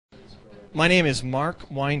My name is Mark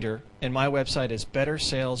Winder, and my website is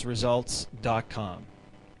bettersalesresults.com.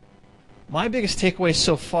 My biggest takeaway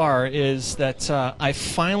so far is that I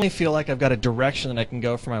finally feel like I've got a direction that I can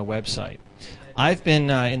go for my website. I've been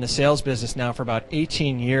in the sales business now for about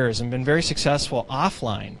 18 years and been very successful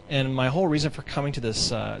offline. And my whole reason for coming to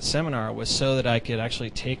this seminar was so that I could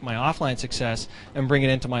actually take my offline success and bring it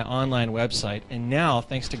into my online website. And now,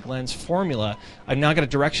 thanks to Glen's formula, I've now got a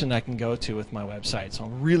direction that I can go to with my website. So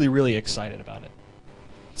I'm really, really excited about it.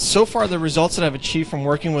 So far, the results that I've achieved from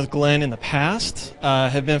working with Glen in the past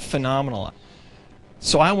have been phenomenal.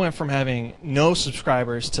 So I went from having no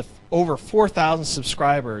subscribers to over 4,000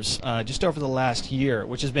 subscribers just over the last year,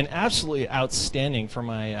 which has been absolutely outstanding for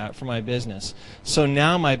my business. So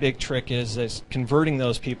now my big trick is converting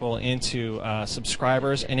those people into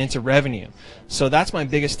subscribers and into revenue. So that's my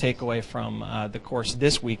biggest takeaway from the course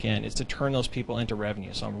this weekend, is to turn those people into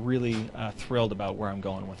revenue. So I'm really thrilled about where I'm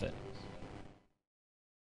going with it.